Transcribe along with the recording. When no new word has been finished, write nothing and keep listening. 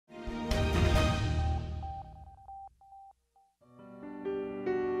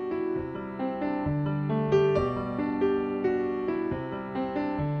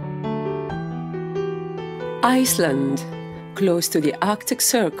Iceland, close to the Arctic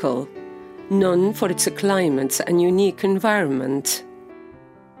Circle, known for its climate and unique environment.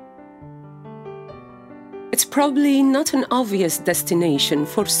 It's probably not an obvious destination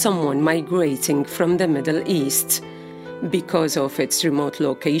for someone migrating from the Middle East because of its remote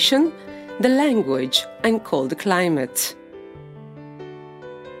location, the language, and cold climate.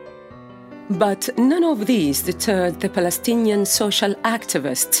 But none of these deterred the Palestinian social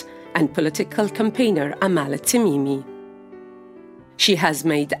activist and political campaigner Amal Tamimi. She has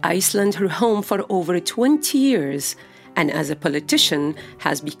made Iceland her home for over 20 years, and as a politician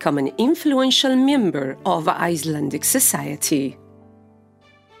has become an influential member of Icelandic society.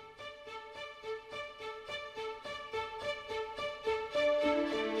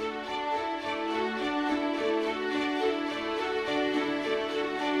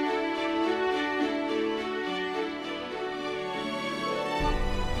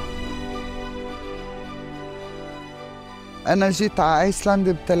 أنا جيت على أيسلند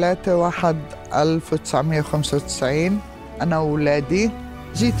ب3/1/1995 أنا وولادي.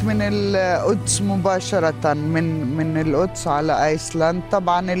 جيت من القدس مباشرة من القدس على أيسلند.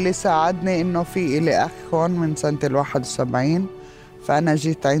 طبعاً اللي ساعدني إنه في إلي أخ هون من سنة 71، فأنا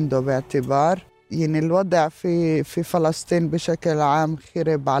جيت عنده باعتبار يعني الوضع في فلسطين بشكل عام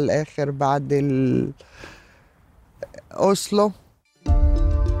خرب على الآخر بعد أوسلو.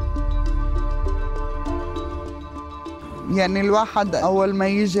 يعني الواحد أول ما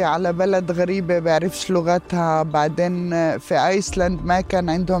يجي على بلد غريبة بيعرفش لغتها. بعدين في أيسلند ما كان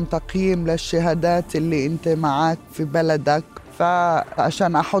عندهم تقييم للشهادات اللي أنت معك في بلدك،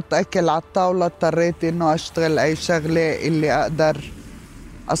 فعشان أحط أكل على الطاولة اضطريت إنه أشتغل أي شغلة اللي أقدر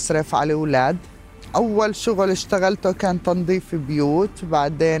أصرف على الأولاد. أول شغل اشتغلته كان تنظيف بيوت،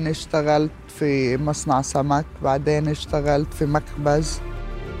 بعدين اشتغلت في مصنع سمك، بعدين اشتغلت في مخبز.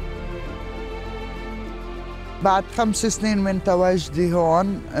 بعد 5 سنين من تواجدي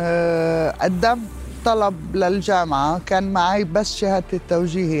هون قدمت طلب للجامعة. كان معي بس شهادة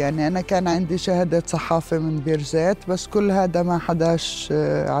التوجيهي، يعني أنا كان عندي شهادة صحافة من بيرزيت، بس كل هذا ما حداش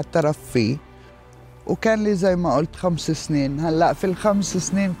اعترف فيه. وكان لي زي ما قلت 5 سنين. هلأ في ال5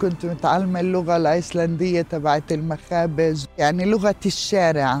 سنين كنت متعلمة اللغة الأيسلندية تبعت المخابز، يعني لغة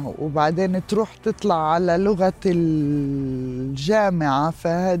الشارع، وبعدين تروح تطلع على لغة الجامعة،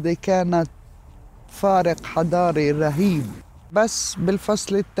 فهذه كانت فارق حضاري رهيب. بس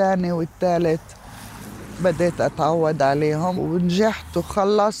بالفصل الثاني والثالث بديت أتعود عليهم ونجحت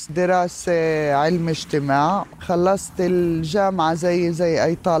وخلصت دراسة علم اجتماع. خلصت الجامعة زي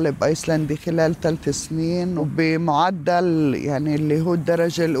أي طالب أيسلندي خلال 3 سنين، وبمعدل يعني اللي هو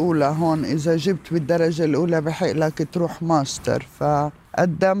الدرجة الأولى. هون إذا جبت بالدرجة الأولى بحق لك تروح ماستر،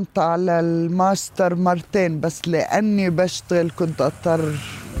 فقدمت على الماستر 2 مرات، بس لأني بشتغل كنت أضطر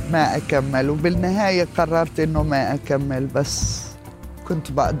ما أكمل، وبالنهاية قررت إنه ما أكمل. بس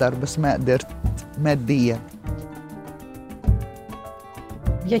كنت بقدر، بس ما قدرت ماديا.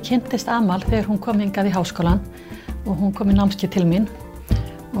 Ég kynntist Amal þegar hún kom hingað í háskólan og hún kom í námskeið til mín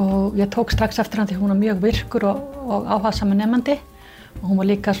og ég tók strax eftir hann því hún var mjög virkur og áhugasamur nemandi og hún var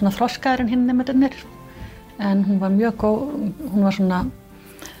líka svona þroskaðri en hinn nemendurnir, en hún var mjög góð. Hún var svona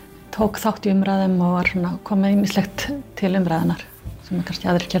tók þátt í umræðum og var svona kom með ýmislegt til umræðunar sem kannski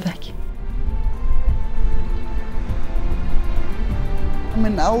aðrir gerðu ekki.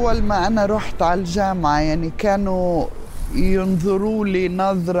 من أول ما أنا رحت على الجامعة يعني كانوا ينظروا لي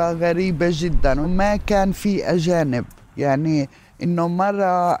نظرة غريبة جدا، وما كان في أجانب، يعني إنه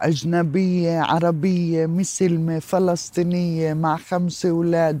مرة أجنبية عربية مسلمة فلسطينية مع 5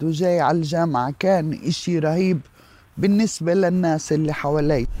 أولاد وجاي على الجامعة، كان إشي رهيب بالنسبة للناس اللي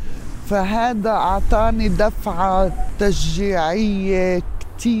حوالي. فهذا أعطاني دفعة تشجيعية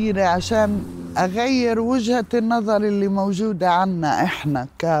كتيرة عشان أغير وجهة النظر اللي موجودة عنا إحنا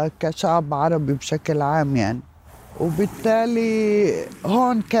كشعب عربي بشكل عام يعني. وبالتالي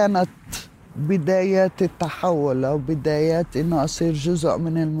هون كانت بدايات التحول أو بدايات إنه أصير جزء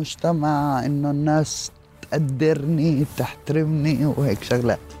من المجتمع، إنه الناس تقدرني تحترمني وهيك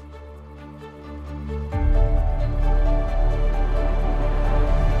شغلات.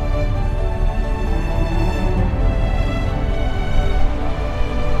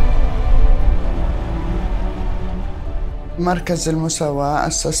 مركز المساواة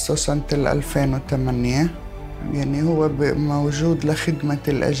أسسته سنة 2008، يعني هو موجود لخدمة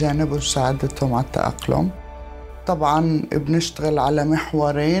الأجانب ومساعدتهم على التأقلم. طبعاً بنشتغل على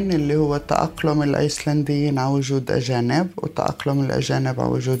محورين، اللي هو تأقلم الأيسلنديين على وجود أجانب وتأقلم الأجانب على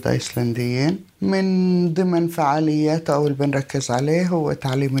وجود أيسلنديين. من ضمن فعاليات أو اللي بنركز عليه هو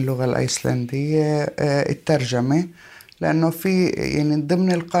تعليم اللغة الأيسلندية، الترجمة، لأنه في يعني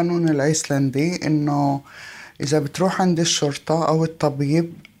ضمن القانون الأيسلندي إنه إذا بتروح عند الشرطة أو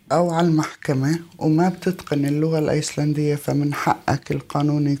الطبيب أو على المحكمة وما بتتقن اللغة الأيسلندية فمن حقك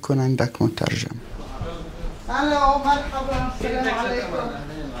القانوني يكون عندك مترجم. ألو مرحبا السلام عليكم.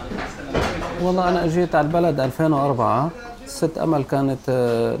 والله أنا أجيت على البلد 2004. ست أمل كانت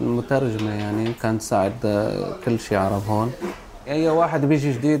المترجمة، يعني كانت تساعد كل شيء عرب هون. أي واحد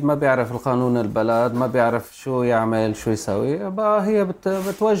بيجي جديد ما بيعرف القانون البلد، ما بيعرف شو يعمل شو يسوي، بقى هي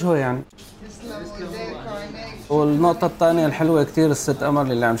بتوجهه يعني. والنقطة الثانية الحلوة كتير الست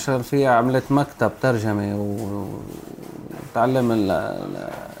أمل اللي عم شغل فيها عملت مكتب ترجمة وتعلم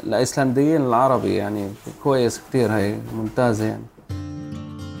الأيسلنديين العربي، يعني كويس كتير، هي ممتازة يعني.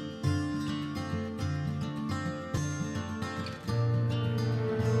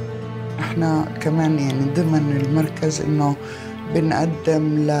 احنا كمان يعني ضمن المركز انه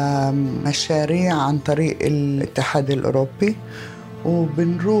بنقدم لمشاريع عن طريق الاتحاد الأوروبي،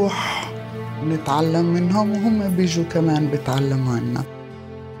 وبنروح نتعلم منهم وهم بيجوا كمان بيتعلموا عنا.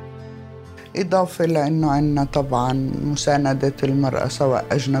 إضافة لأنه عنا طبعاً مساندة المرأة سواء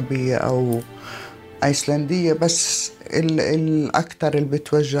أجنبية أو أيسلندية، بس الأكثر اللي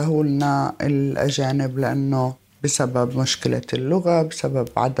بتوجهوا لنا الأجانب لأنه بسبب مشكلة اللغة، بسبب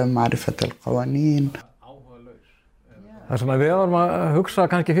عدم معرفة القوانين. Það sem við varum að hugsa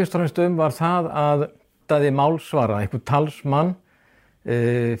kannski fyrst og fremst var það að daði málsvara, einhvern talsmann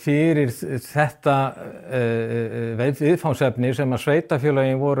fyrir þetta viðfangsefni sem að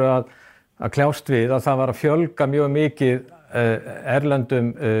sveitarfélögin voru að kljást við, að það var að fjölga mjög mikið erlendum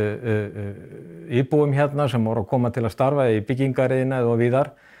íbúum hérna sem voru að koma til að starfa í byggingariðnaði og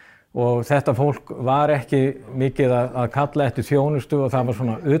víðar, og þetta fólk var ekki mikið að kalla eftir þjónustu og það var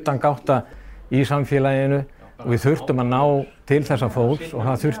svona utangátta í samfélaginu. Og við þurftum að ná til þessa fólks og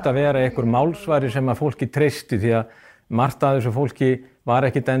það þurfti að vera einhver málsvari sem að fólki treysti, því að margt af þessu fólki var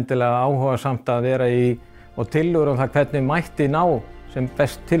ekkit endilega áhugasamt að vera í og tillögur það hvernig mætti ná sem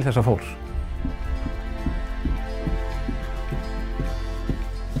best til þessa fólks.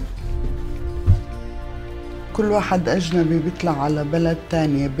 كل واحد أجنبي بيطلع على بلد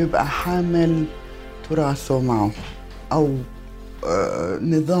تانية بيبقى حامل تراثه معه أو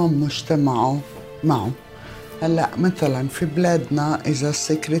نظام مجتمعه معه. هلأ مثلاً في بلادنا إذا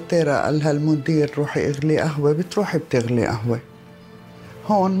السكرتيرة قالها المدير روحي اغلي قهوة بتروحي بتغلي قهوة.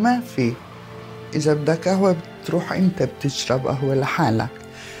 هون ما في، إذا بدك قهوة بتروح أنت بتشرب قهوة لحالك.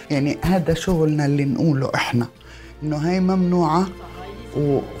 يعني هذا شغلنا اللي نقوله إحنا، إنه هاي ممنوعة،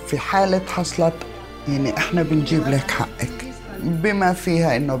 وفي حالة حصلت يعني إحنا بنجيب لك حقك، بما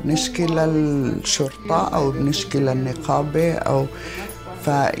فيها إنه بنشكي للشرطة أو بنشكي للنقابة أو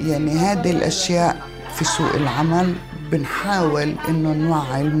فيعني هذه الأشياء في سوق العمل بنحاول إنه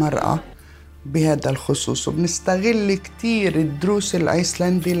نوعي المرأة بهذا الخصوص، وبنستغل كتير الدروس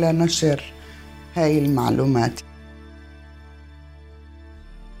الأيسلندي لنشر هاي المعلومات.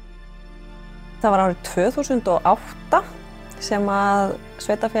 Það var árið 2008 sem að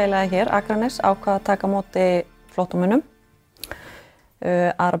sveitarfélagið hér, Akranes, ákvað að taka á móti flóttamönnum,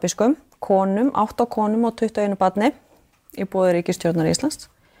 arabískum, konum, 8 konum og 21 barni í boði ríkisstjórnar Íslands.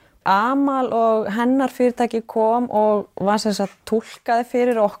 Amal og hennar fyrirtæki kom og var sem sagt túlkaði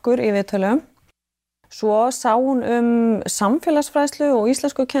fyrir okkur í viðtölum. Svo sá hún samfélagsfræðslu og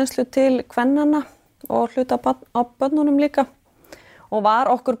íslenskukennslu til kvennanna og hluta á börnunum líka, og var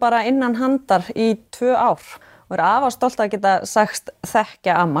okkur bara innan handar í 2 ár. Og afar stolt að geta sagst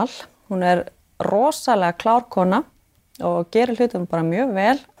þekkja Amal. Hún rosalega klár kona og gerir hlutum bara mjög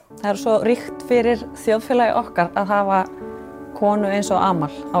vel. Það svo ríkt fyrir þjóðfélagi okkar að hafa konu eins og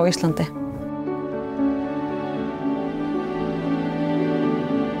Amal á Íslandi.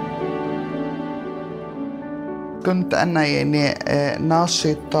 كنت أنا يعني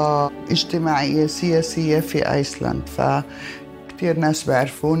ناشطة اجتماعية سياسية في أيسلند، فكتير ناس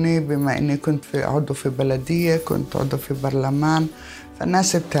بيعرفوني بما إني كنت عضو في بلدية، كنت عضو في برلمان،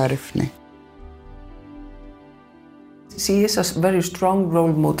 فالناس بتعرفني. She is a very strong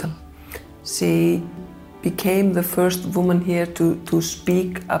role model. She became the first woman here to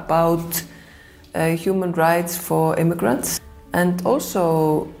speak about human rights for immigrants and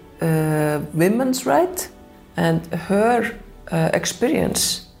also women's rights, and her experience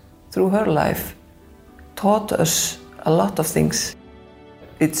through her life taught us a lot of things.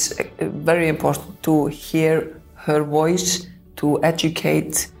 It's very important to hear her voice, to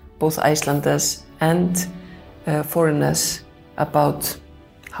educate both Icelanders and foreigners about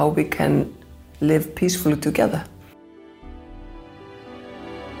how we can live peacefully together.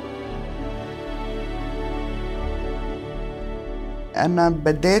 أنا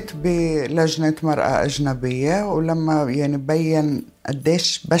بديت بلجنة مرأة أجنبية، ولما يعني بين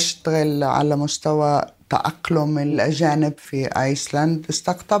قديش بشتغل على مستوى تأقلم الأجانب في أيسلند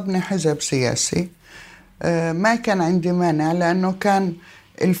استقطبني حزب سياسي. ما كان عندي مانع، لأنه كان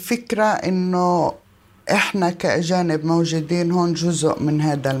الفكرة إنه إحنا كأجانب موجودين هون جزء من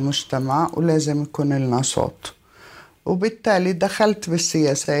هذا المجتمع ولازم يكون لنا صوت. وبالتالي دخلت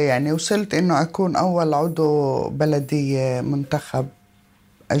بالسياسة، يعني وصلت إنه أكون أول عضو بلدية منتخب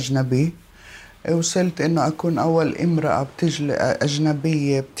أجنبي. وصلت إنه أكون أول امرأة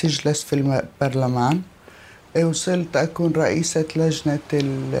أجنبية بتجلس في البرلمان. وصلت أكون رئيسة لجنة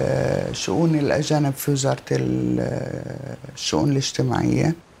شؤون الأجانب في وزارة الشؤون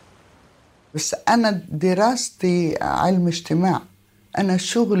الاجتماعية. بس أنا دراستي علم اجتماع، أنا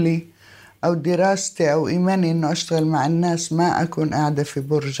شغلي أو دراستي أو إيماني إنه أشتغل مع الناس، ما أكون قاعدة في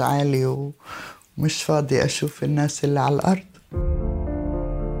برج عالي ومش فاضي أشوف الناس اللي على الأرض.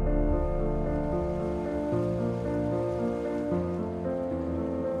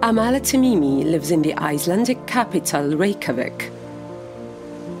 Amala Tamimi lives in the Icelandic capital, Reykjavik.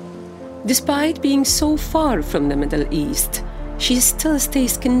 Despite being so far from the Middle East, she still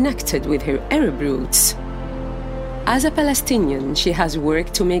stays connected with her Arab roots. As a Palestinian, she has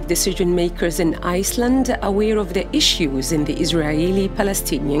worked to make decision-makers in Iceland aware of the issues in the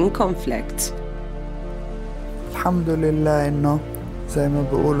Israeli-Palestinian conflict. الحمد لله إنه زي ما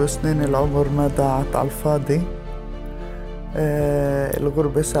بيقولوا سنين العمر ما ضاعت على الفاضي.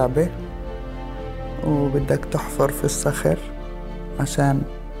 الغربة صعبة وبدك تحفر في الصخر عشان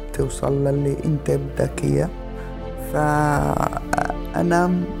توصل للي انت بدك اياه.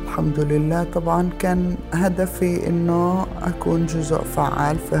 فأنا الحمد لله طبعا كان هدفي إنه أكون جزء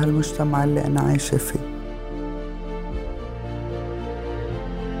فعال في هالمجتمع اللي أنا عايشة فيه.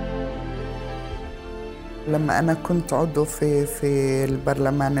 لما أنا كنت عضو في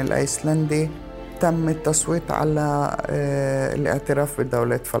البرلمان الأيسلندي تم التصويت على الاعتراف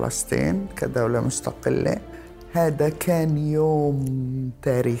بدولة فلسطين كدولة مستقلة. هذا كان يوم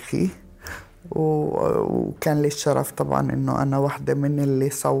تاريخي، وكان لي الشرف طبعا إنه أنا واحدة من اللي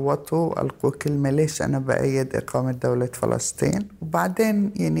صوتوا ألقوا كلمة ليش أنا بأيد إقامة دولة فلسطين.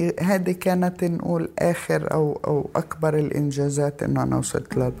 وبعدين يعني هذه كانت نقول آخر أو أكبر الإنجازات إنه أنا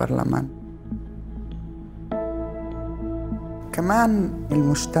وصلت للبرلمان. كمان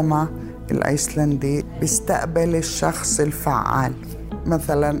المجتمع الأيسلندي بيستقبل الشخص الفعال.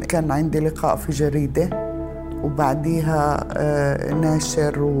 مثلا كان عندي لقاء في جريدة وبعديها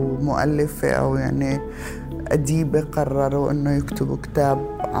ناشر ومؤلفة أو يعني أديبة قرروا إنه يكتبوا كتاب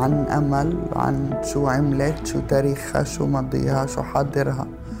عن أمل، عن شو عملت، شو تاريخها، شو ماضيها، شو حاضرها،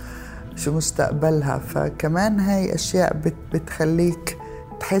 شو مستقبلها. فكمان هاي أشياء بتخليك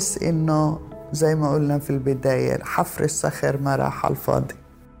تحس إنه زي ما قلنا في البداية حفر الصخر ما راح على الفاضي.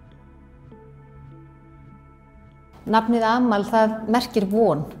 Nafnið Amal það merkir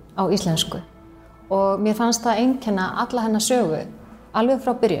von á íslensku og mér fannst það einkenna alla hennar sögu alveg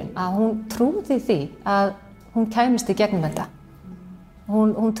frá byrjun að hún trúði því að hún kæmist í gegnum þetta.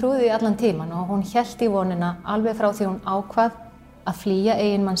 Hún trúði því allan tíman og hún hélt í vonina alveg frá því hún ákvað að flýja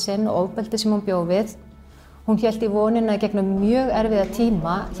eiginmann sinn og ofbeldi sem hún bjó við. Hún hélt í vonina gegnum mjög erfiða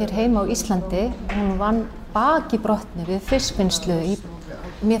tíma hér heima á Íslandi. Hún vann baki brotni við fiskvinnslu í.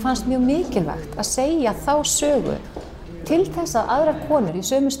 Mér fannst mjög mikilvægt að segja þá sögu til þess að aðrar konur í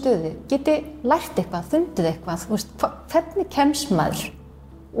sömu stöðu geti lært eitthvað, fundið eitthvað. Hvernig kemst maður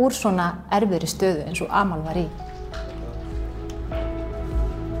úr svona erfiðri stöðu eins og Amal var í?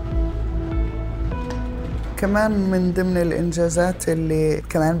 كمان من ضمن الإنجازات اللي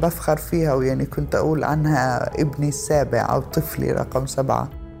كمان بفخر فيها ويعني كنت أقول عنها ابني السابع أو طفلي رقم 7.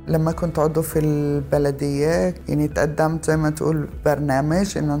 لما كنت عضو في البلدية يعني تقدمت زي ما تقول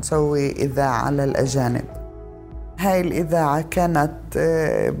برنامج إنه نسوي إذاعة للأجانب. هاي الإذاعة كانت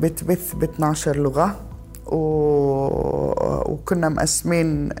بتبث ب12 لغة وكنا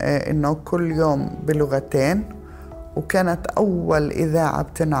مقسمين إنه كل يوم بلغتين. وكانت أول إذاعة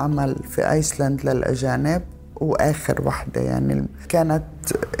بتنعمل في أيسلند للأجانب وآخر واحدة، يعني كانت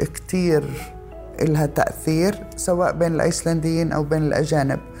كتير إلها تأثير سواء بين الأيسلنديين أو بين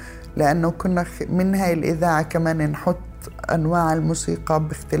الأجانب، لأنه كنا من هاي الإذاعة كمان نحط أنواع الموسيقى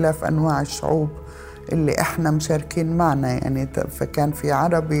باختلاف أنواع الشعوب اللي إحنا مشاركين معنا. يعني فكان في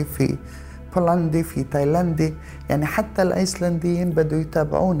عربي، في بولندي، في تايلاندي، يعني حتى الأيسلنديين بدوا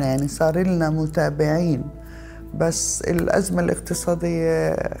يتابعونا، يعني صار لنا متابعين. بس الأزمة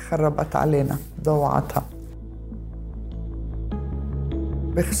الاقتصادية خربت علينا، ضوعتها.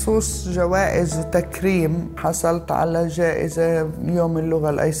 بخصوص جوائز وتكريم، حصلت على جائزة يوم اللغة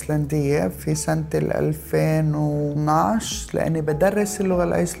الأيسلندية في سنة 2012 لأني بدرس اللغة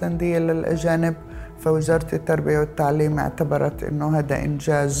الأيسلندية للأجانب، فوزارة التربية والتعليم اعتبرت إنه هذا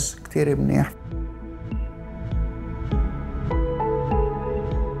إنجاز كتير منيح.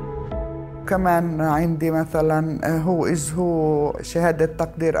 كمان عندي مثلا هو شهادة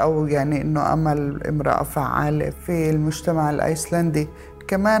تقدير أو يعني إنه أمل امرأة فعالة في المجتمع الأيسلندي.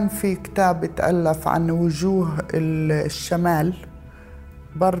 كمان في كتاب اتألف عن وجوه الشمال،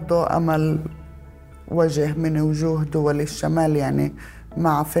 برضو أمل وجه من وجوه دول الشمال، يعني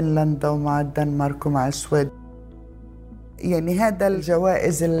مع فنلندا ومع الدنمارك ومع السويد. يعني هذا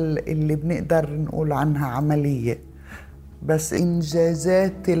الجوائز اللي بنقدر نقول عنها عملية. بس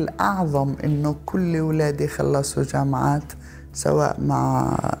إنجازاتي الأعظم إنه كل أولادي خلصوا جامعات سواء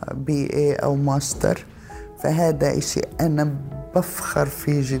مع BA أو ماستر، فهذا إشي أنا بفخر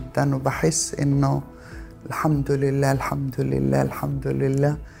فيه جدا، وبحس إنه الحمد لله الحمد لله الحمد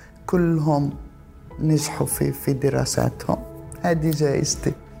لله كلهم نجحوا في دراساتهم. هذه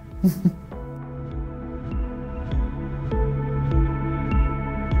جائزتي.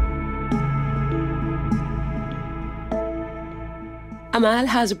 Amal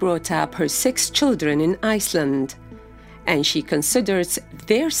has brought up her 6 children in Iceland, and she considers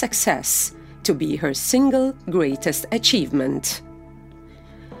their success to be her single greatest achievement.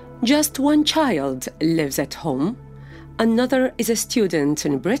 Just 1 child lives at home, another is a student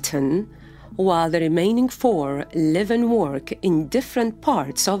in Britain, while the remaining 4 live and work in different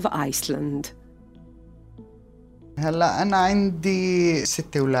parts of Iceland. هلا أنا عندي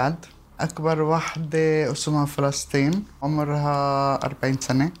 6 أولاد. أكبر واحدة اسمها فلسطين، عمرها 40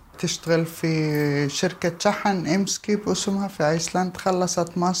 سنة، تشتغل في شركة شحن إمسكيب اسمها في أيسلند،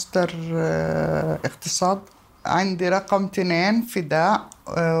 خلصت ماستر اقتصاد. عندي رقم 2 فداء،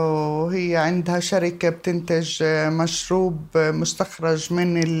 وهي عندها شركة بتنتج مشروب مستخرج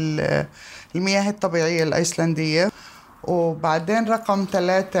من المياه الطبيعية الأيسلندية. وبعدين رقم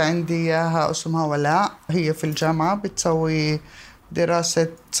 3 عندي إياها اسمها ولاء، هي في الجامعة بتسوي دراسة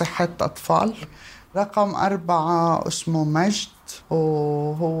صحة أطفال. رقم 4 اسمه مجد،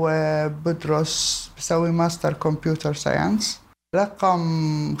 وهو بسوي ماستر كمبيوتر ساينس.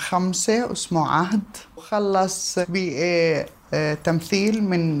 رقم 5 اسمه عهد، وخلص BA تمثيل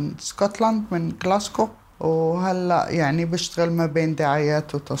من اسكتلند من غلاسكو، وهلأ يعني بشتغل ما بين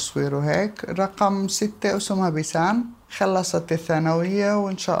دعايات وتصوير وهيك. رقم 6 اسمها بيسان، خلصت الثانوية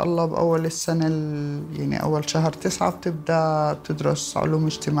وإن شاء الله بأول السنة يعني أول شهر 9 بتبدأ تدرس علوم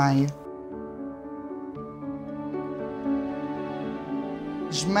اجتماعية.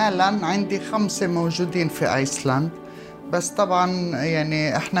 إجمالاً عندي 5 موجودين في أيسلند، بس طبعاً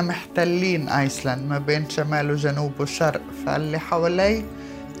يعني إحنا محتلين أيسلند ما بين شمال وجنوب وشرق، فاللي حوالي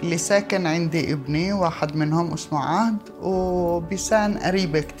اللي ساكن عندي ابني واحد منهم اسمه عهد، وبيسان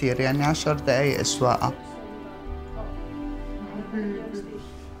قريبة كتير يعني 10 دقايق سواقة.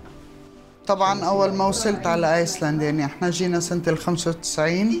 طبعاً أول ما وصلت على أيسلند يعني إحنا جينا سنة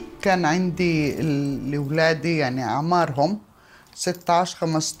 95، كان عندي الأولادي يعني أعمارهم 16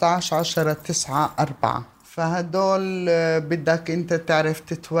 15 10 9 4، فهدول بدك أنت تعرف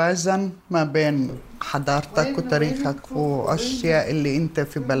تتوازن ما بين حضارتك وتاريخك وأشياء اللي أنت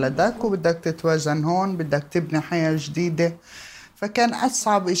في بلدك، وبدك تتوازن هون، بدك تبني حياة جديدة. فكان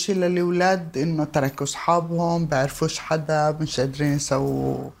أصعب إشي للأولاد إنه تركوا أصحابهم، بعرفوش حدا، مش قادرين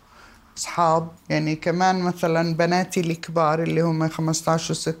يسووا أصحاب. يعني كمان مثلا بناتي الكبار اللي هم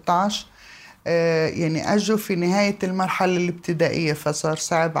 15 و 16 يعني أجوا في نهاية المرحلة الابتدائية، فصار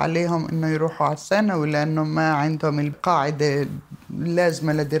صعب عليهم إنه يروحوا على الثانوي لأنه ما عندهم القاعدة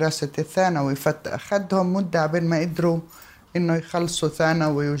اللازمة لدراسة الثانوي، فأخذهم مدة قبل ما قدروا إنه يخلصوا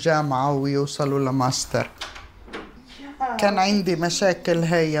ثانوي وجامعة ويوصلوا لماستر. كان عندي مشاكل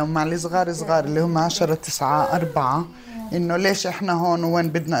هي ومع الصغار اللي هم 10 9 4 إنه ليش إحنا هون وين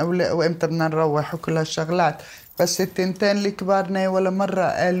بدنا وإمتى بدنا نروح وكل هالشغلات. بس التنتين الكبارنا ولا مرة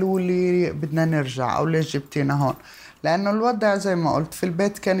قالوا لي بدنا نرجع أو ليش جبتينا هون، لأنه الوضع زي ما قلت في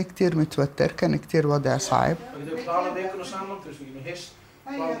البيت كان كتير متوتر، كان كتير وضع صعب.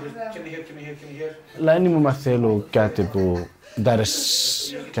 لأني ممثل وكاتب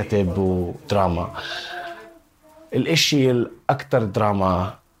ودرس كاتب ودراما، الإشي الأكتر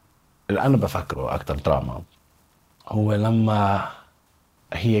دراما اللي أنا بفكره أكتر دراما هو لما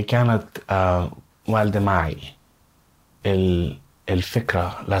هي كانت والدة معي،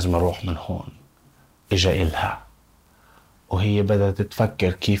 الفكرة لازم أروح من هون إجا إلها، وهي بدأت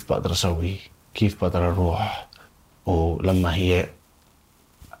تفكر كيف بقدر أسوي، كيف بقدر أروح. ولما هي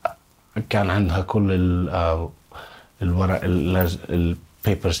كان عندها كل الورق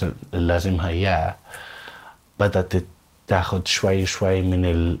البيبرز اللي لازمها إياه، بدأت تاخد شوي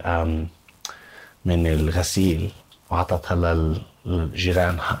من الغسيل وعطتها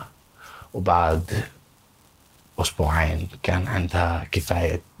لجيرانها، وبعد أسبوعين كان عندها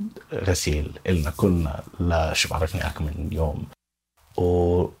كفاية غسيل إلنا كلنا، لا شو بعرفني أكمل من يوم.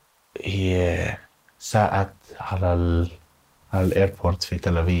 هي ساءت على الايربورت في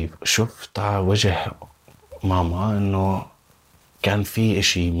تل أبيب. شفت على وجه ماما انه كان في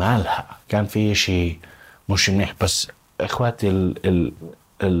اشي مالها، كان في اشي مش منيح. بس اخواتي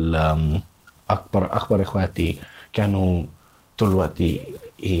اكبر اخواتي كانوا طول الوقت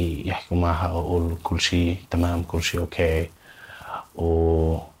يحكوا معها ويقولوا كل شيء تمام، كل شيء اوكي.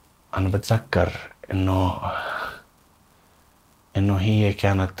 وانا بتذكر انه هي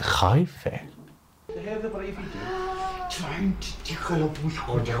كانت خايفة.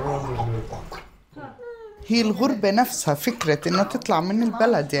 هي الغربة نفسها فكرة إنه تطلع من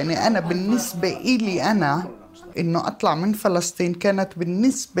البلد. يعني أنا بالنسبة إلي إنه أطلع من فلسطين كانت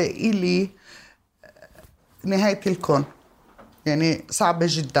بالنسبة إلي نهاية الكون، يعني صعبة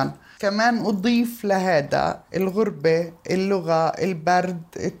جدا. كمان أضيف لهذا الغربة، اللغة، البرد،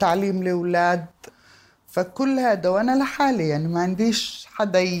 التعليم لأولاد، فكل هذا وأنا لحالي، يعني ما عنديش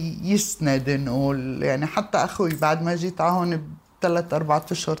حدا يسند نقول. يعني حتى أخوي بعد ما جيت عهون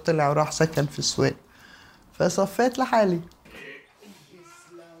ب3-4 أشهر طلع وراح سكن في السويد، فصفيت لحالي.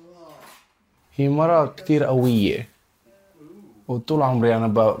 هي مرة كتير قوية وطول عمري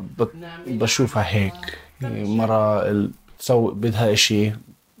أنا بشوفها هيك. هي مرة تسوي بدها إشي،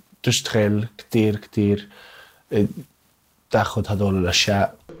 تشتغل كتير تاخد هدول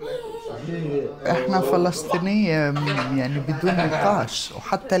الأشياء. إحنا فلسطينية يعني بدون نقاش.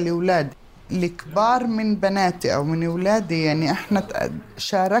 وحتى الأولاد الكبار من بناتي أو من أولادي، يعني إحنا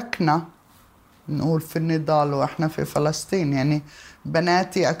شاركنا نقول في النضال وإحنا في فلسطين. يعني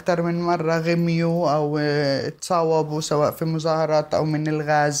بناتي أكتر من مرة غميوا أو تصاوبوا سواء في مظاهرات أو من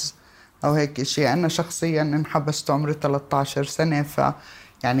الغاز أو هيك شيء. أنا شخصياً انحبست عمري 13 سنة.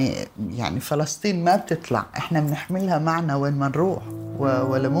 يعني فلسطين ما بتطلع، إحنا بنحملها معنا وين ما نروح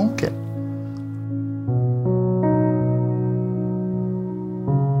ولا ممكن.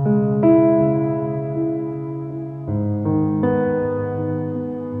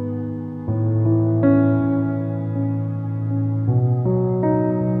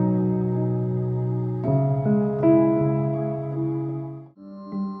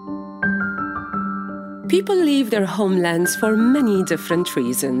 People leave their homelands for many different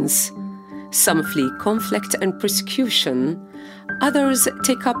reasons. Some flee conflict and persecution. Others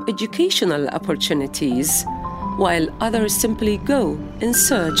take up educational opportunities, while others simply go in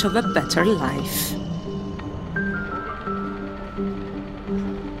search of a better life.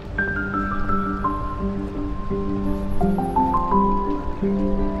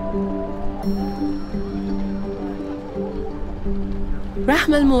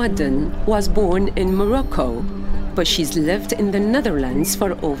 Rahma al-Muaddin was born in Morocco, but she's lived in the Netherlands for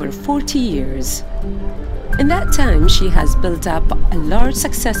over 40 years. In that time, she has built up a large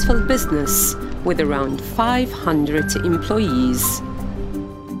successful business with around 500 employees.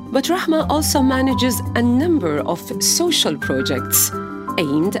 But Rahma also manages a number of social projects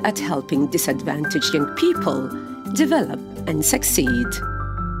aimed at helping disadvantaged young people develop and succeed.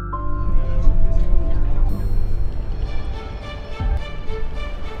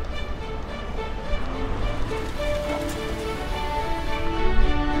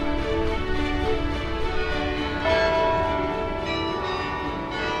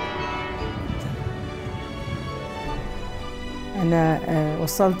 أنا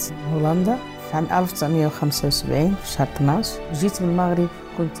وصلت هولندا في عام 1975 في شهر 12. جيت من المغرب،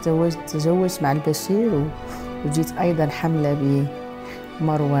 كنت تزوجت مع البشير وجيت أيضا حملة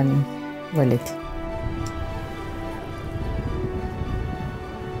بمروان ولدي.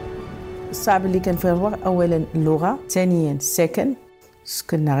 الصعب اللي كان في الوقت أولا اللغة، ثانيا السكن.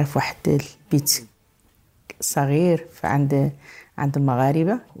 كنا غير في واحد البيت صغير عند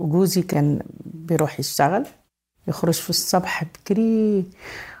المغاربة، وجوزي كان بيروح يشتغل، يخرج في الصباح بكري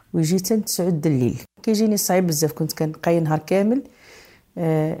ويجي 9 الليل. كيجيني صعيب بزاف، كنت كنقي نهار كامل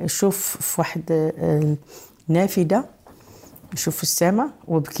نشوف في واحد نافذة، نشوف السماء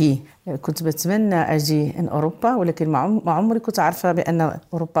وبكي. كنت بتمنى أجي إن أوروبا، ولكن ما عمري كنت عارفة بأن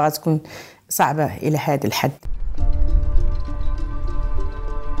أوروبا غتكون صعبة إلى هذا الحد.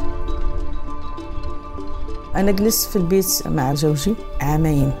 أنا جلست في البيت مع زوجي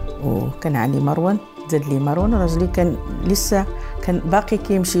عامين، وكان عندي مروان، زاد لي مروان راجلي كان لسه باقي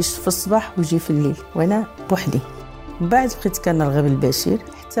كيمشي في الصباح ويجي في الليل، وانا بوحدي. من بعد بقيت كنرغب البشير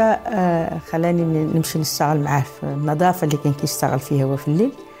حتى خلاني نمشي نشتغل معاه في النظافه اللي كان كيشتغل فيها هو في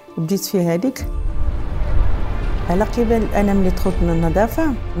الليل، وبديت فيها هذيك. على قبل انا ملي دخلت من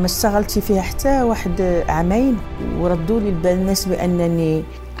النظافه ما اشتغلتش فيها حتى واحد عامين، وردوا لي البال الناس بانني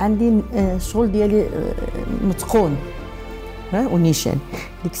عندي شغل ديالي متقون ونيشان.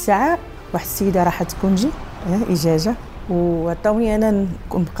 ديك الساعه واحد السيده راحت تكونجي اجازه، وعطاوني انا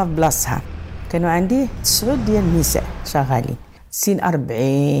نبقى في بلاصتها. كانوا عندي 9 ديال النساء شغالين سن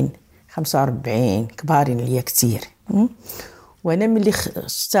 40 45 كبارين ليا كتير. وانا ملي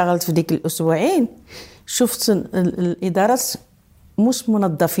اشتغلت في ديك الاسبوعين شفت الادارات مش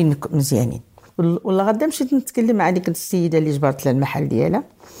منظفين مزيانين. والله غدا مشيت نتكلم مع ديك السيده اللي جبرت لها المحل ديالها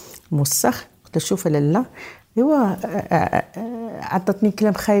موسخ. قلت لها شوف لاله ايوا عطاتني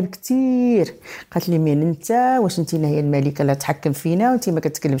كلام خايب كتير. قالت لي مين انت؟ واش انت هي الملكه اللي تحكم فينا وانت ما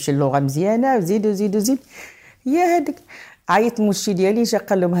كتكلمش اللغه مزيانه؟ وزيد وزيد وزيد. هي هذيك عيط المرشد ديالي جا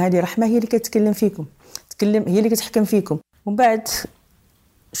قال لهم هذه رحمه هي اللي كتكلم فيكم، تكلم هي اللي كتحكم فيكم. ومن بعد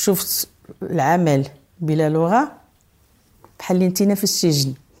شفت العمل بلا لغه بحال انتينا في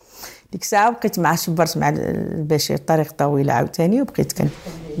السجن. ديك الساعه بقيت مع شبرت مع البشير طريق طويله عاوتاني، وبقيت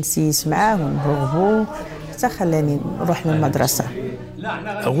كنسيس معاه ونرغبو حتى خلاني نروح للمدرسه.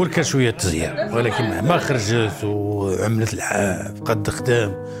 اول كان شويه تزيان، ولكن مهما خرجت وعملت الحاف قد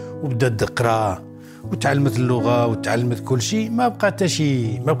خدام وبدات تقرا وتعلمت اللغه وتعلمت كل شيء، ما بقى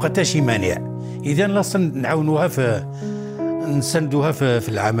حتى شي مانع. اذا لاصا نعاونوها نسندوها في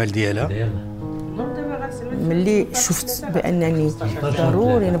العمل ديالها. ملي شفت بانني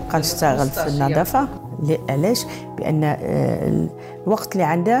ضروري نبقى نشتغل في النظافه. علاش؟ بان الوقت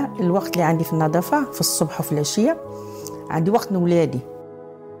اللي عندي في النظافه في الصبح وفي العشيه عندي وقت لولادي.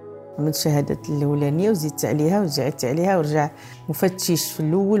 من شهادة الاولانيه وزدت عليها ورجع مفتش في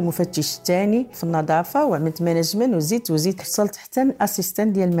الاول مفتش الثاني في النظافه، وعملت مانجمنت وزيت حصلت حتى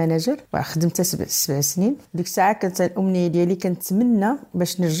اسيستنت ديال المانجر وخدمت 7 سنين. ديك الساعه كانت الامنيه ديالي كنتمنى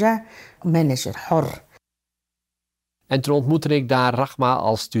باش نرجع مانجر حر. En toen ontmoette ik daar Rachma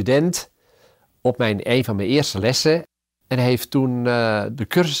als student op een van mijn eerste lessen. En heeft toen de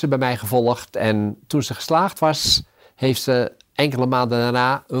cursussen bij mij gevolgd. En toen ze geslaagd was, heeft ze enkele maanden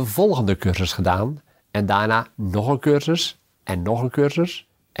daarna een volgende cursus gedaan. En daarna nog een cursus en nog een cursus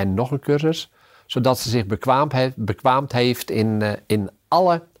en nog een cursus. Zodat ze zich bekwaamd heeft in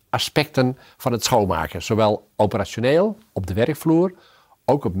alle aspecten van het schoonmaken. Zowel operationeel, op de werkvloer,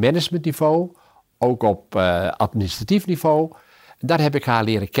 ook op managementniveau, ook op administratief niveau. Daar heb ik haar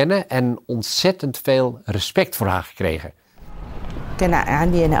leren kennen en ontzettend veel respect voor haar gekregen. كان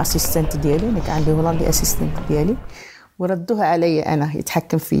عندي انا اسيستنت ديالي، انا كان عندي هولندي اسيستنت ديالي وردوها علي انا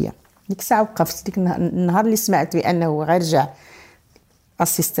يتحكم فيا. ديك الساعه وقفت. ديك النهار اللي سمعت بانه غيرجع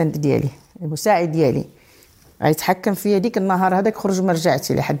اسيستنت ديالي المساعد ديالي غيتحكم فيا، ديك النهار هذاك خرج ما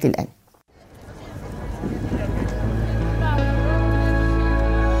رجعتش لحد الان.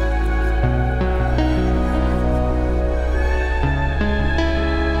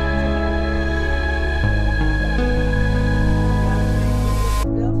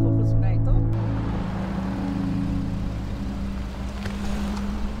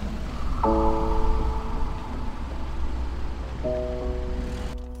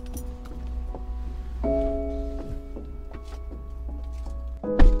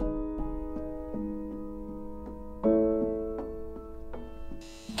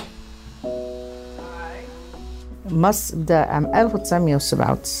 مصر بدأ عام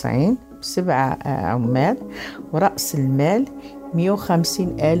 1997 ب7 عمال ورأس المال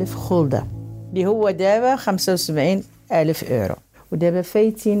 150,000 خلدة اللي هو دابا 75,000 يورو، ودابا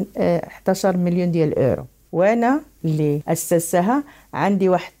فايتين 11 مليون ديال اليورو. وانا اللي أسسها عندي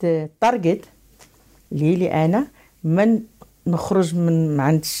واحد تارجت لي انا من نخرج من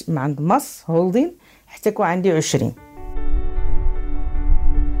عند مصر هولدين حتى يكون عندي 20.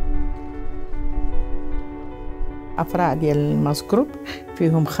 أفرع ديال الماس جروب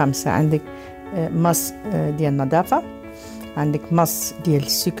فيهم 5. عندك ماس ديال النظافة، عندك ماس ديال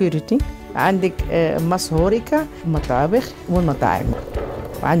السيكوريتي، عندك ماس هوريكا المطابخ والمطاعم،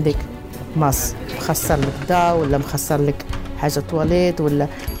 وعندك ماس مخسر لك ضا ولا مخسر لك حاجة تواليت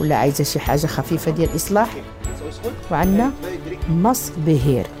ولا عايزة شي حاجة خفيفة ديال الإصلاح. وعندنا ماس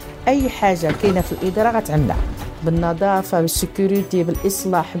بهير، أي حاجة كاينة في الإدارة غتعملها بالنظافة بالسيكوريتي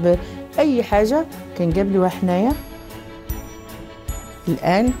بالإصلاح بأي حاجة كنقابلوها حنايا.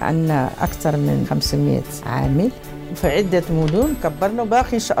 الآن عندنا أكثر من 500 عامل في عدة مدن كبرنا،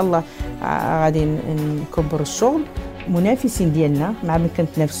 وباقي إن شاء الله غادي نكبر الشغل. منافسين ديالنا مع من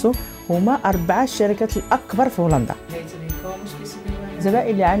كنتنافسوا هما 4 الشركات الأكبر في هولندا. الزبائن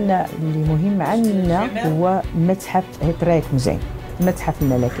اللي عندنا اللي مهم عندنا هو متحف هترايك مزين، المتحف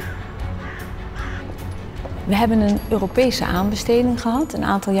الملكي. We hebben een Europese aanbesteding gehad een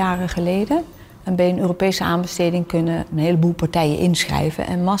aantal jaren geleden. En bij een Europese aanbesteding kunnen een heleboel partijen inschrijven.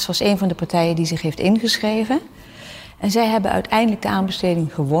 En MAS was een van de partijen die zich heeft ingeschreven. En zij hebben uiteindelijk de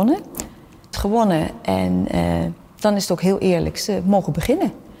aanbesteding gewonnen. En dan is het ook heel eerlijk, ze mogen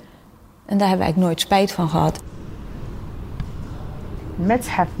beginnen. En daar hebben we eigenlijk nooit spijt van gehad.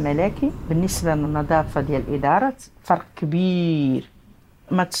 متحف ملكي بالنسبة للنظافة ديال الإدارة فرق كبير.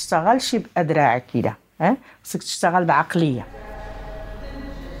 ما تشتغلش بأدراعك كده، خصك تشتغل بعقلية.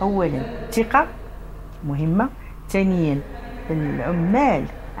 أولا ثقة مهمة، ثانيا العمال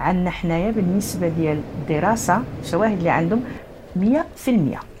عندنا حنايا بالنسبة ديال الدراسة شواهد اللي عندهم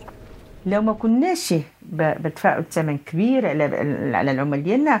 100%. لو ما كناش بدفعوا الثمن كبير على العمال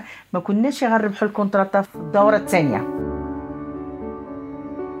ديالنا ما كناش غنربحوا الكونتراتا في الدورة الثانية.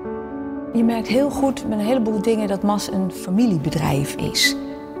 Je merkt heel goed met een heleboel dingen dat MAS een familiebedrijf is.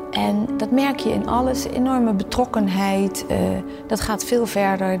 En dat merk je in alles, enorme betrokkenheid. Dat gaat veel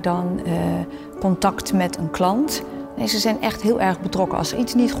verder dan contact met een klant. Nee, ze zijn echt heel erg betrokken. Als er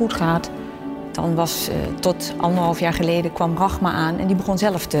iets niet goed gaat, dan was tot 1,5 jaar geleden kwam Rachma aan en die begon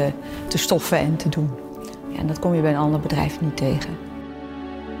zelf te stoffen en te doen. Ja, en dat kom je bij een ander bedrijf niet tegen.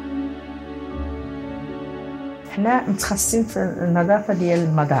 احنا متخصصين في النظافة ديال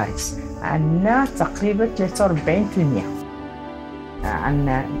المدارس، عندنا تقريبا 43%.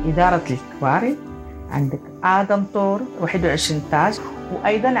 عندنا إدارة الكوارث، عندك آدم طور 21 تاج،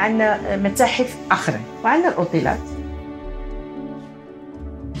 وأيضا عندنا متاحف أخرى، وعندنا الأوتيلات.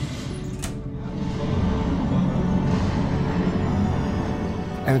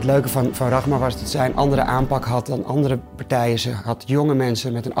 En het leuke van Rachma was dat zij een andere aanpak had dan andere partijen. Ze had jonge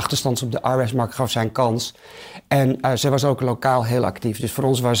mensen met een achterstand op de arbeidsmarkt, gaf zij een kans. En ze was ook lokaal heel actief. Dus voor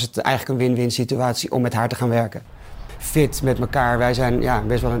ons was het eigenlijk een win-win situatie om met haar te gaan werken. Fit met elkaar. Wij zijn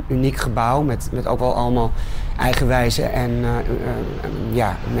best wel een uniek gebouw met ook wel allemaal eigenwijze en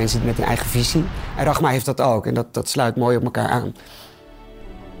mensen met een eigen visie. En Rachma heeft dat ook en dat sluit mooi op elkaar aan.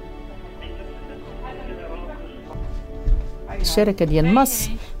 الشركة ديال ماس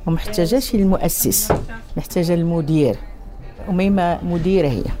ما محتاجاش المؤسس، محتاجة المدير. أميمة مديرة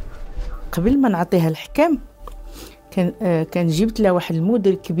هي. قبل ما نعطيها الحكم كان جبت لها واحد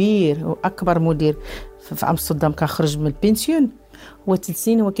المدير كبير وأكبر مدير في أمستردام، كان خرج من البنسيون و3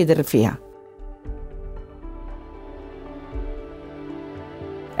 سنين هو كيدرب فيها.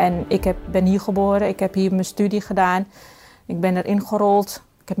 En ik ben hier geboren, ik heb hier mijn studie gedaan. Ik ben erin gerold,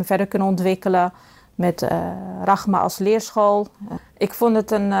 ik heb me verder kunnen ontwikkelen met Rachma als leerschool. Ik vond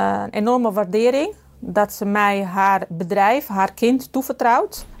het een enorme waardering dat ze mij haar bedrijf, haar kind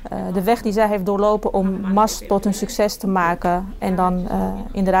toevertrouwt. De weg die zij heeft doorlopen om MAS tot een succes te maken en dan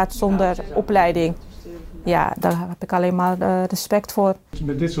inderdaad zonder opleiding. Ja, daar heb ik alleen maar respect voor.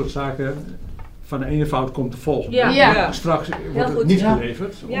 Met dit soort zaken van de ene fout komt de volgende. Ja. Straks wordt het niet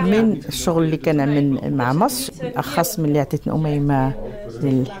geleverd. من الشغل اللي كان من مع مصر أخص من اللي عطيتنا أميمة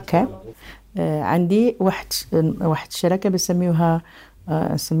للحكام. عندي واحد شركة بسميوها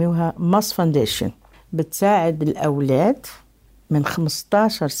ماس فاونديشن، بتساعد الأولاد من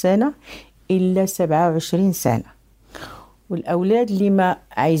 15 سنة إلى 27 سنة، والأولاد اللي ما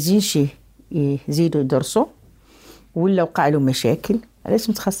عايزينش يزيدوا يدرسوا ولا وقع له مشاكل. علاش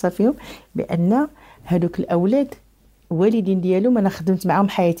متخصصة فيهم؟ بأن هذوك الأولاد والدين ديالهم أنا خدمت معهم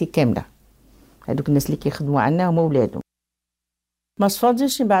حياتي كاملة. هذوك الناس اللي كيخدموا عنا هما ولادهم. ما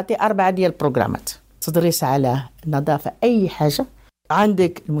صفادش بعطي 4 ديال البروغرامات تدريس على النظافة أي حاجة.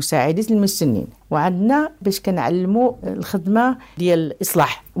 عندك المساعدين المسنين، وعندنا باش كنعلموا الخدمة ديال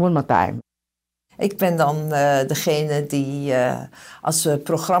الإصلاح والمطاعم. Ik ben dan degene die als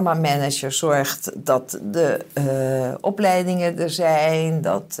programmamanager zorgt dat de opleidingen er zijn.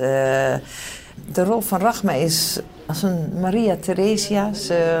 Dat de rol van Rachma is als een Maria Theresia.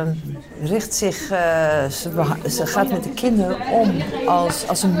 Ze richt zich, ze gaat met de kinderen om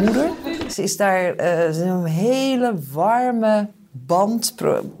als een moeder. Ze is daar een hele warme band,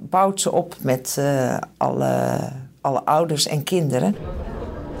 bouwt ze op met alle ouders en kinderen.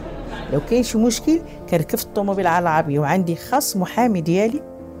 لو كاين شي مشكل كنركب الطوموبيل على العربية وعندي خاص محامي ديالي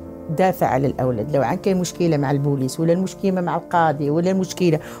دافع على الأولاد. لو كاين مشكلة مع البوليس ولا المشكلة مع القاضي ولا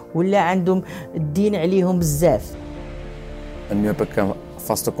المشكلة ولا عندهم الدين عليهم بزاف. En nu heb ik een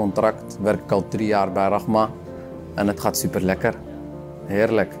vaste contract, werk ik al 3 jaar bij Rachma en het gaat super lekker.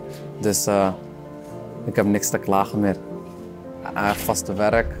 Heerlijk. Dus ik heb niks te klagen meer. Vaste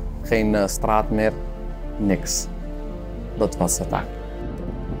werk, geen straat meer, niks. Dat was het eigenlijk.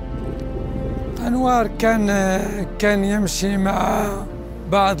 أنوار كان يمشي مع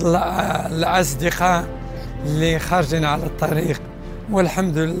بعض الأصدقاء اللي خارجين على الطريق،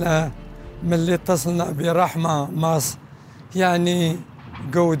 والحمد لله من اللي اتصلنا برحمة ماس يعني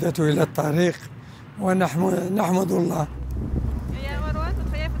قودته إلى الطريق ونحمد الله.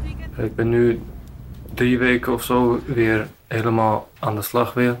 Ik ben nu 3 weken of zo weer helemaal aan de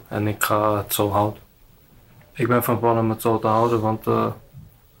slag weer en ik ga het zo houden. Ik ben van plan om het zo te houden, want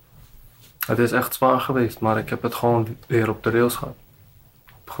het is echt zwaar geweest, maar ik heb het gewoon weer op de rails gehad.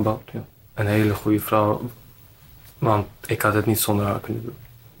 gebouwd. Ja. Een hele goede vrouw, want ik had het niet zonder haar kunnen doen.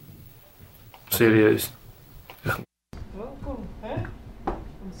 Serieus. Echt. Welkom, hè?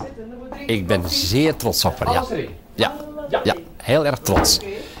 Ik ben zeer trots op haar, ja. Ja, heel erg trots.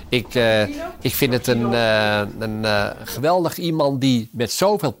 Ik vind het een geweldig iemand die met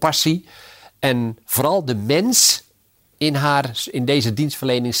zoveel passie en vooral de mens in deze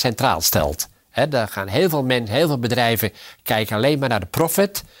dienstverlening centraal stelt. Daar gaan heel veel mensen, heel veel bedrijven kijken alleen maar naar de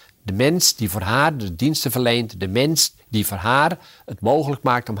profit. De mens die voor haar de diensten verleent, de mens die voor haar het mogelijk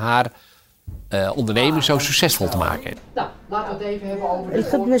maakt om haar onderneming zo succesvol te maken. Nou, laten we het even hebben over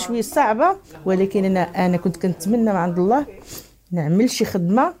الخدمة شوية صعبة ولكن أنا كنت كنتمنى من عند الله نعمل شي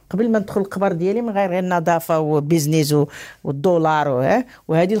خدمة قبل ما ندخل القبر ديالي من غير النظافة وبيزنس والدولار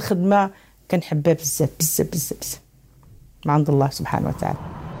وهذه الخدمة كنحبها بزاف بزاف بزاف بزاف من عند الله سبحانه وتعالى.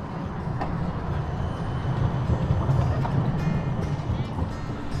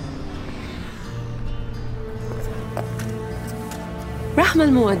 Rahma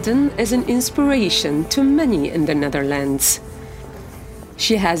Al-Muaddin is an inspiration to many in the Netherlands.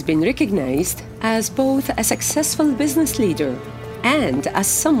 She has been recognized as both a successful business leader and as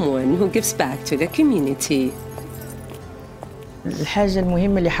someone who gives back to the community. الحاجة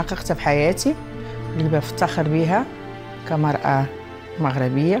المهمة اللي حققتها في حياتي اللي بفتخر بها كمرأة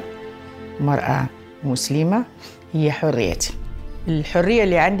مغربية مرأة مسلمة هي حريتي. الحرية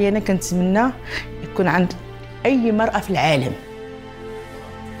اللي عندي أنا كنتمنى يكون عند أي مرأة في العالم.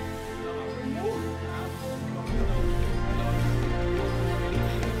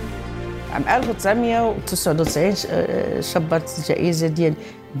 عام 1999 شبرت الجائزة ديال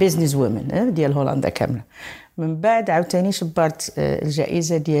businesswoman ديال هولندا كاملة. من بعد عاوتاني شبرت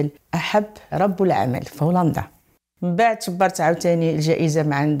الجائزة ديال أحب رب العمل في هولندا. من بعد شبرت عاوتاني الجائزة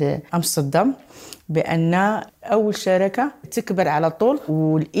من عند أمستردام بأن أول شركة تكبر على طول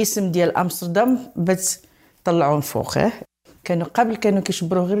والاسم ديال أمستردام بتطلعون فوق. كانوا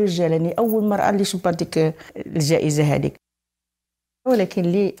كيشبروه غير الرجال، يعني أول مرأة اللي شبرت ديك الجائزة هذيك. ولكن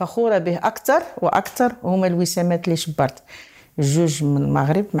اللي فخورة به أكثر وأكثر هما الوسامات اللي شبرت. جوج من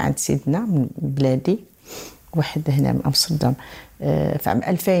المغرب مع عند سيدنا من بلادي، واحد هنا من أمستردام. في عام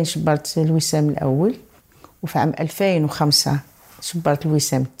 2000 شبرت الوسام الأول، وفي عام 2005 شبرت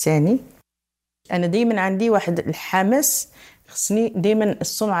الوسام الثاني. أنا دايما عندي واحد الحماس، خصني دايما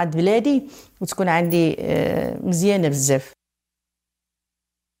السمعة بلادي وتكون عندي مزيانة بزاف.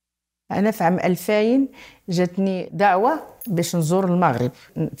 أنا في عام 2000 جاتني دعوة باش نزور المغرب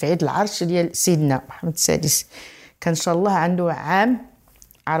في عيد العرش ديال سيدنا محمد السادس. كان إن شاء الله عنده عام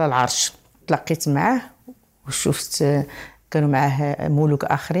على العرش. تلاقيت معه وشفت كانوا معه ملوك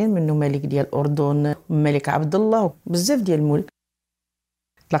آخرين، منه ملك ديال الأردن، ملك عبد الله، بزاف ديال الملوك.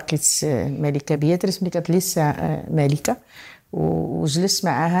 تلاقيت ملكة بياتريس اللي كانت لسه ملكة، وجلست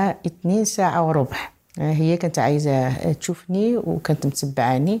معها 2 ساعة وربع. هي كانت عايزة تشوفني وكانت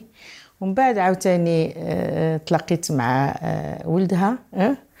متبعاني. ومن بعد عاوتاني تلاقيت مع ولدها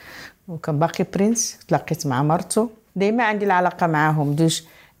وكان باقي برنس. تلاقيت مع مرته، دايما عندي العلاقة معهم. دوش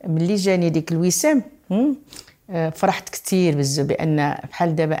ملي جاني ديك الوسام فرحت كتير بزاف، بأن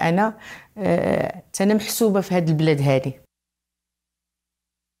بحال دابا أنا محسوبة في هاد البلاد هادي.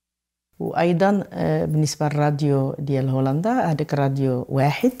 وأيضا بالنسبة للراديو ديال هولندا، هذاك راديو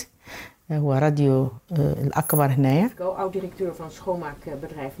واحد هو راديو الأكبر هنايا. oud-directeur van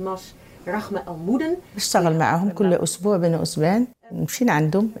schoonmaakbedrijf MAS, Rahma Al-Muaddin. بشتغل معهم كل أسبوع بين أسبوعين. نمشي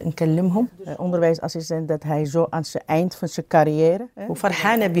عندهم نكلمهم. onderwijsassistent dat hij zo aan zijn eind van zijn carrière.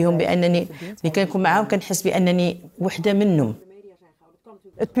 وفرحانة بهم بأنني اللي كنكون معهم كنحس بأنني وحدة منهم.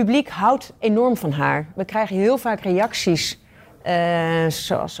 Het publiek houdt enorm van haar. We krijgen heel vaak reacties.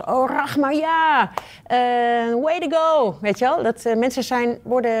 Zoals, oh Rahma, ja, way to go, weet je wel. Dat mensen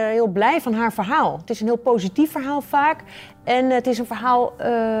worden heel blij van haar verhaal. Het is een heel positief verhaal vaak. En het is een verhaal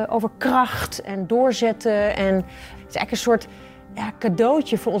over kracht en doorzetten. En het is eigenlijk een soort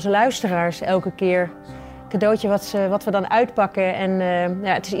cadeautje voor onze luisteraars elke keer. Cadeautje wat we dan uitpakken. En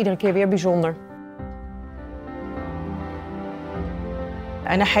het is iedere keer weer bijzonder.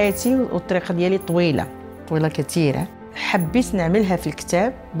 أنا حياتي والطريقة ديالي طويلة كثيرة. حبيت نعملها في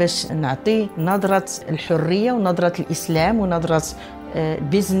الكتاب باش نعطي نظرة الحرية ونظرة الإسلام ونظرة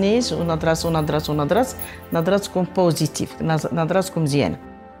بيزنس ونظرتكم بوزيتيف، نظرتكم مزيانة.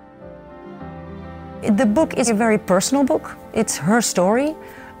 The book is a very personal book. It's her story,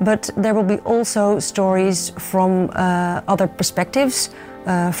 but there will be also stories from other perspectives,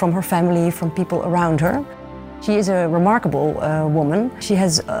 from her family, from people around her. She is a remarkable woman. She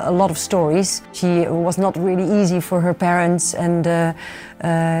has a lot of stories. She was not really easy for her parents, and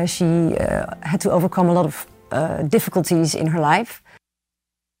she had to overcome a lot of difficulties in her life.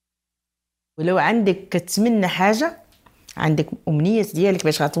 ولو عندك كتمنى حاجة، عندك أمنية ديالك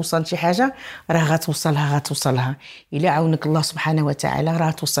باش غتوصل شي حاجة، راه غتوصلها إلا عاونك الله سبحانه وتعالى،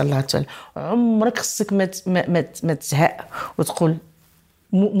 راه توصلها. عمرك خصك ما تزهق وتقول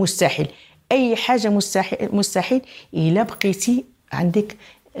مستحيل. أي حاجة مستحيل إلا بقيتي عندك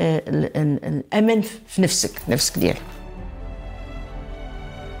الأمل في نفسك ديالك.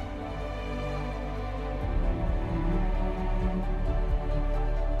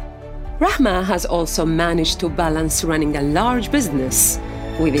 Rahma has also managed to balance running a large business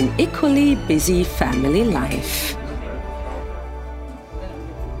with an equally busy family life.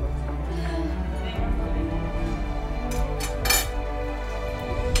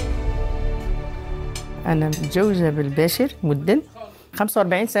 أنا متزوجة بالباشر مدن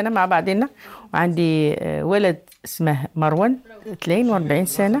 45 سنة مع بعضنا، وعندي ولد اسمه مروان 42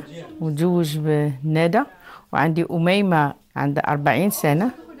 سنة متزوج بندى، وعندي أميمة عندها 40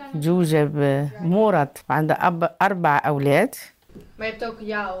 سنة متزوجة بمورد وعندها 4 أولاد. ما يبتوك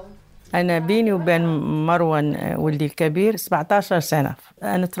ياو. أنا بيني وبين مروان ولدي الكبير 17 سنة.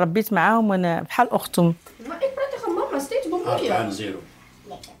 أنا تربيت معاهم وأنا بحال أختهم.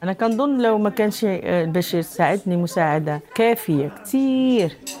 أنا كنظن لو ما كانش البشير يساعدني مساعدة كافية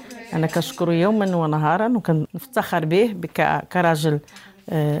كتير، أنا كنشكره يوما ونهارا، وكنفتخر به كراجل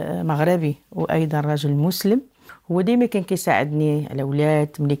مغربي وأيضا رجل مسلم. هو ديما كان كيساعدني على الأولاد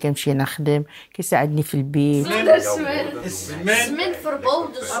ملي كنمشي نخدم، كيساعدني في البيت.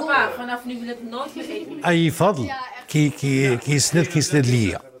 أي فضل كيسند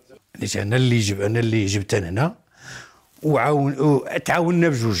ليا، أنا اللي جبت هنا، تعاوننا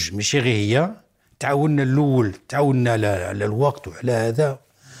بجوج، ماشي غير هي، تعاوننا الأول، تعاوننا على الوقت وعلى هذا،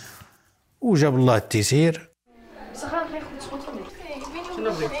 وجاب الله التيسير.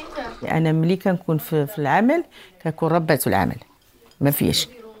 أنا ملي كنكون في العمل كنكون ربة العمل، ما فيش.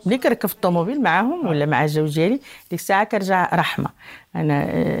 ملي كنركب في الطوموبيل معاهم ولا مع الزوج ديالي ديك الساعة كنرجع رحمة. أنا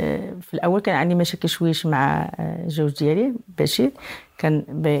في الأول كان عندي مشاكل شويش مع الزوج ديالي بشير، كان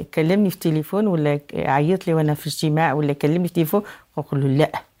بيكلمني في التليفون ولا يعيط لي وانا في اجتماع ولا يكلمني في التليفون نقول له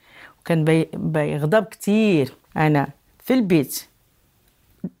لا، وكان بيغضب كتير. أنا في البيت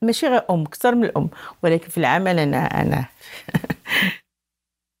ماشي غير أم، أكثر من الأم، ولكن في العمل أنا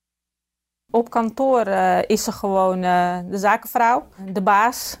Op kantoor is ze gewoon de zakenvrouw, de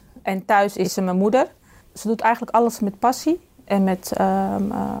baas. En thuis is ze mijn moeder. Ze doet eigenlijk alles met passie en met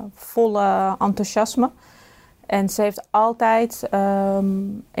volle enthousiasme. En ze heeft altijd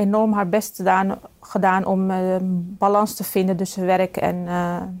enorm haar best gedaan om balans te vinden tussen werk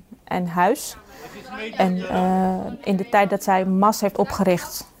en huis. En in de tijd dat zij MAS heeft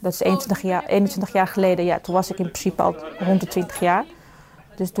opgericht, dat is 21 jaar geleden, ja, toen was ik in principe al rond de 20 jaar.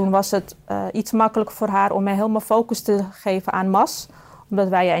 Dus toen was het iets makkelijker voor haar om mij helemaal focus te geven aan MAS. Omdat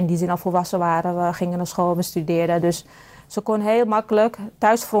wij in die zin al volwassen waren. We gingen naar school, we studeerden. Dus ze kon heel makkelijk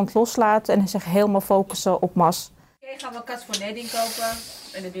thuisfront loslaten en zich helemaal focussen op MAS. Oké, gaan we een kast voor Nadine kopen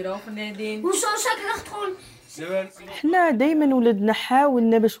en een bureau voor Nadine. Hoezo zou ik echt gewoon... احنا دائما ولدنا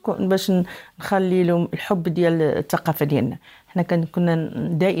حاولنا باش نخلي لهم الحب ديال الثقافه ديالنا. احنا كنا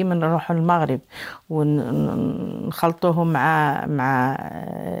دائما نروحوا للمغرب ونخلطوهم مع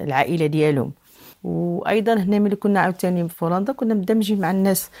العائله ديالهم، وايضا هنا ملي كنا عاوتاني في هولندا كنا مندمجين مع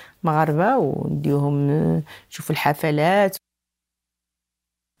الناس مغاربه ونديوهم نشوفوا الحفلات.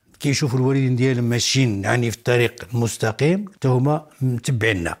 كيشوفوا الوالدين ديالهم ماشيين يعني في الطريق المستقيم، هما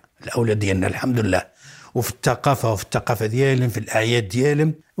متبعينا الاولاد ديالنا الحمد لله، وفي الثقافة ديالهم، في الأعياد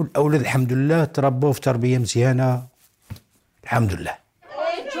ديالهم، والأولاد الحمد لله تربوا في تربية مزيانة الحمد لله.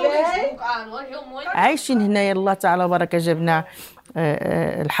 عايشين هنايا الله تعالى بركة، جبنا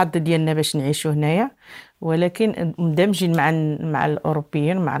الحظ ديالنا باش نعيشوا هنايا، ولكن مندمجين مع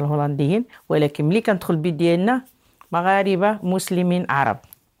الأوروبيين مع الهولنديين، ولكن ملي كندخل البيت ديالنا مغاربة مسلمين عرب.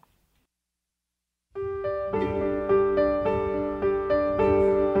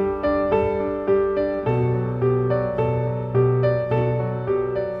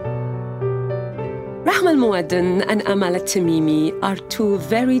 Rahma al-Muaddin and Amal al-Tamimi are two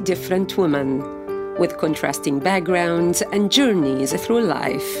very different women with contrasting backgrounds and journeys through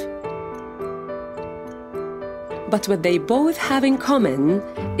life. But what they both have in common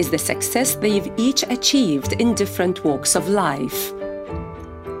is the success they've each achieved in different walks of life.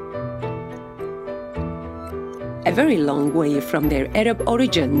 A very long way from their Arab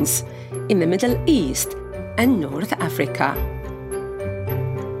origins in the Middle East and North Africa.